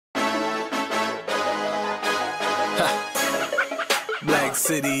Swag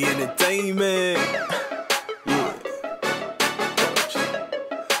City Entertainment. Yeah.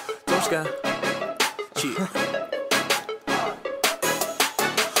 Doja.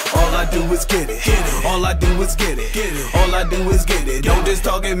 All I do is get it. All I do is get it. All I do is get it. Don't just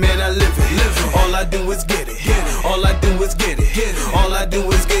talk it, man, I live it. All I do is get it. All I do is get it. All I do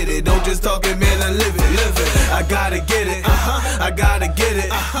is get it. Don't just talk it, man, I live it. I gotta get it. I gotta get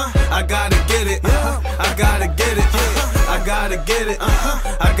it. I gotta get it. I gotta get it. I gotta get it.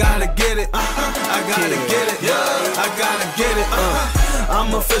 I gotta get it. I gotta get it. I gotta get it.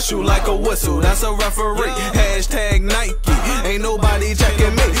 I'm official like a whistle, that's a referee. Hashtag Nike, ain't nobody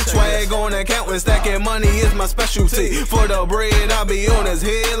checking me. Swag on account and stacking money is my specialty. For the bread, I be on his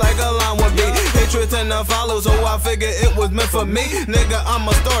head like a line would be. Hatred tend to follow, so I figured it was meant for me. Nigga, I'm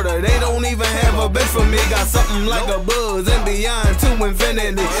a starter, they don't even have a bitch for me. Got something like a buzz and beyond to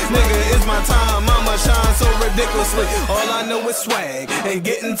infinity. Nigga, it's my time, I'ma shine so ridiculously. All I know is swag and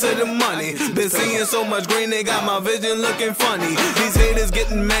getting to the money. Been seeing so much green, they got my vision looking funny. These haters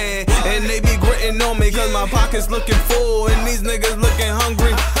getting mad and they be gritting on me, cause my pockets looking full and these niggas looking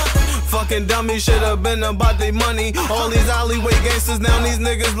hungry. Fucking dummies should've been about their money. All these alleyway gangsters, now these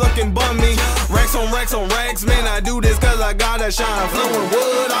niggas looking bummy. Racks on racks on racks, man, I do this cause I gotta shine. Flowing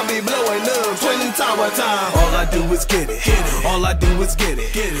wood, I be blowing up, Twin Tower time. All I do is get it. All I do is get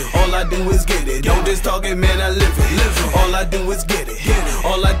it. All I do is get it. Don't just talk it, man, I live it. All I do is get it.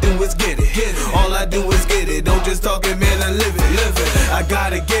 All I do is get it. All I do is get it. Don't just talk it, man, I live it. I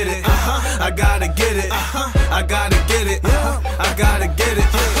gotta get it. I gotta get it. I gotta get it. I gotta get it.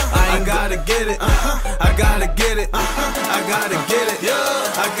 I gotta get it. I gotta get it. I gotta get it.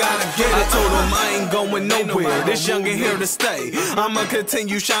 I gotta get it. I told him I ain't going nowhere. This youngin' here to stay. I'ma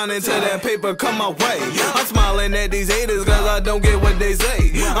continue shining till that paper come my way. I'm smiling at these haters cause I don't get what they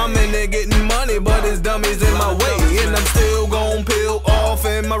say. I'm in there getting money, but it's dummies in my way. And I'm still gon' peel off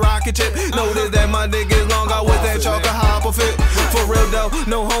in my rocket chip. Notice that my dick is long, I with that chocolate hopper fit. For real though,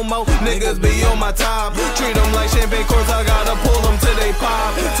 no homo, niggas be on my top. Treat them like champagne corks, I gotta pull them till they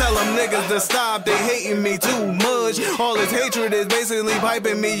pop. Tell them niggas to stop, they hating me too much. All this hatred is basically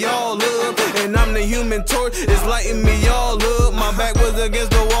piping me all up. And I'm the human torch, it's lighting me all up. My back was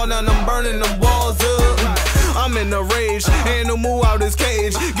against the wall, now I'm burning them walls up. I'm in a rage, animal out his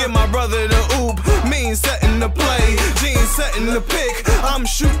cage. Get my brother the oop, mean setting the play. Gene setting the pick, I'm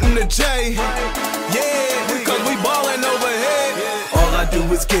shooting the J. Yeah, cause we ballin' overhead. All I do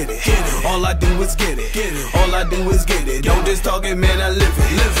is get it. All I do is get it. All I do is get it. Don't just talk it, man, I live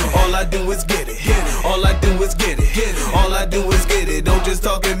it. All I do is get it. All I do is get it. All I do is get it. Don't just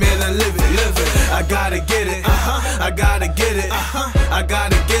talk it, man, I live it. I gotta get it. I gotta get it. I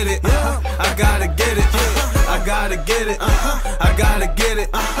gotta get it. I gotta get it. I gotta get it. I